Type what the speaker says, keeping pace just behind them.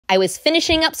I was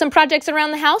finishing up some projects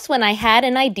around the house when I had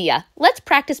an idea. Let's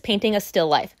practice painting a still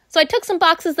life. So I took some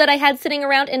boxes that I had sitting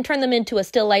around and turned them into a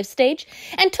still life stage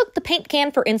and took the paint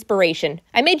can for inspiration.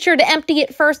 I made sure to empty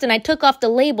it first and I took off the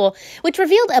label, which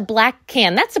revealed a black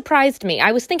can. That surprised me.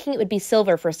 I was thinking it would be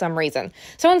silver for some reason.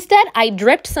 So instead, I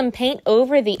dripped some paint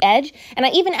over the edge and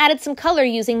I even added some color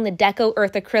using the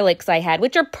DecoEARTH acrylics I had,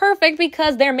 which are perfect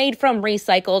because they're made from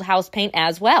recycled house paint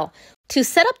as well. To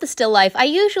set up the still life, I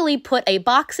usually put a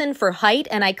box in for height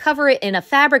and I cover it in a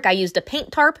fabric. I used a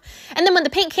paint tarp. And then when the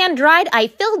paint can dried, I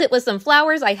filled it with some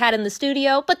flowers I had in the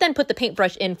studio, but then put the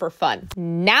paintbrush in for fun.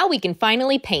 Now we can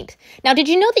finally paint. Now, did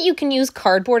you know that you can use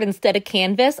cardboard instead of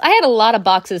canvas? I had a lot of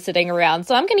boxes sitting around,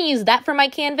 so I'm going to use that for my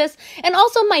canvas and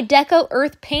also my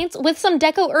DecoEARTH paints with some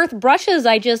DecoEARTH brushes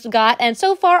I just got. And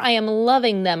so far, I am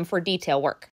loving them for detail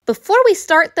work. Before we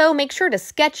start though, make sure to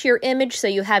sketch your image so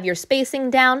you have your spacing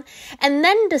down and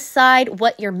then decide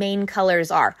what your main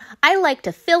colors are. I like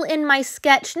to fill in my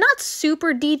sketch, not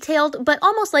super detailed, but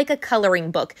almost like a coloring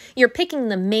book. You're picking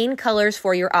the main colors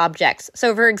for your objects.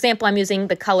 So for example, I'm using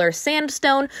the color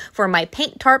sandstone for my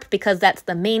paint tarp because that's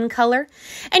the main color.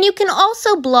 And you can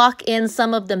also block in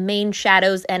some of the main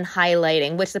shadows and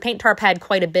highlighting, which the paint tarp had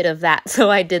quite a bit of that, so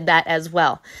I did that as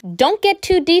well. Don't get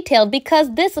too detailed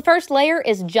because this first layer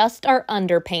is just our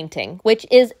underpainting, which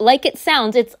is like it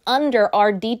sounds, it's under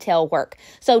our detail work.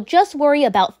 So just worry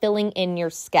about filling in your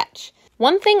sketch.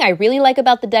 One thing I really like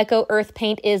about the DecoEARTH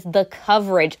paint is the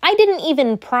coverage. I didn't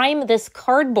even prime this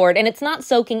cardboard and it's not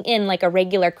soaking in like a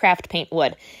regular craft paint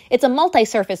would. It's a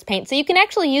multi-surface paint, so you can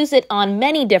actually use it on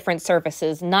many different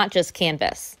surfaces, not just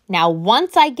canvas. Now,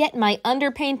 once I get my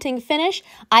underpainting finished,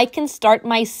 I can start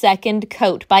my second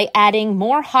coat by adding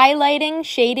more highlighting,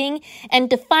 shading, and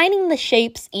defining the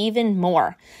shapes even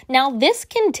more. Now, this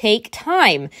can take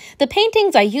time. The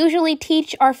paintings I usually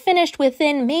teach are finished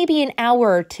within maybe an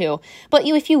hour or two, but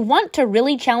if you want to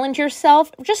really challenge yourself,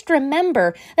 just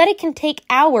remember that it can take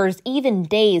hours, even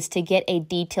days, to get a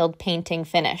detailed painting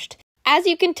finished. As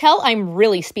you can tell, I'm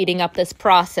really speeding up this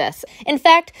process. In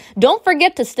fact, don't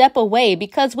forget to step away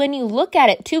because when you look at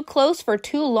it too close for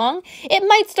too long, it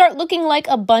might start looking like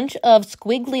a bunch of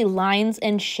squiggly lines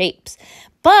and shapes.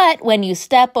 But when you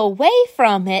step away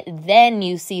from it, then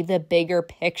you see the bigger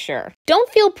picture. Don't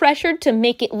feel pressured to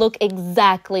make it look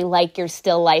exactly like your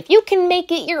still life. You can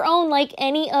make it your own like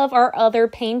any of our other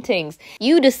paintings.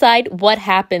 You decide what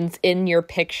happens in your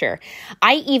picture.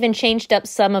 I even changed up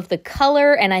some of the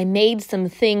color and I made some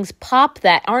things pop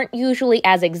that aren't usually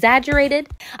as exaggerated.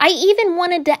 I even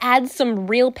wanted to add some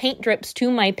real paint drips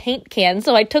to my paint can,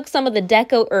 so I took some of the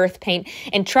DecoEARTH paint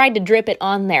and tried to drip it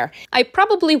on there. I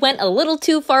probably went a little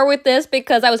too far with this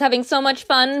because I was having so much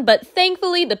fun, but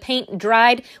thankfully the paint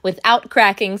dried without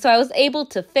cracking, so I was able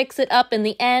to fix it up in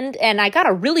the end, and I got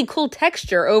a really cool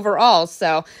texture overall,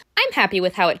 so I'm happy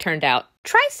with how it turned out.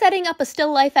 Try setting up a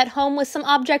still life at home with some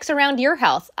objects around your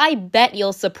house. I bet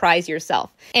you'll surprise yourself.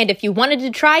 And if you wanted to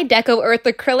try DecoEARTH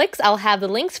acrylics, I'll have the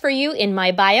links for you in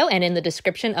my bio and in the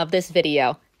description of this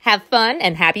video. Have fun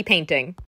and happy painting!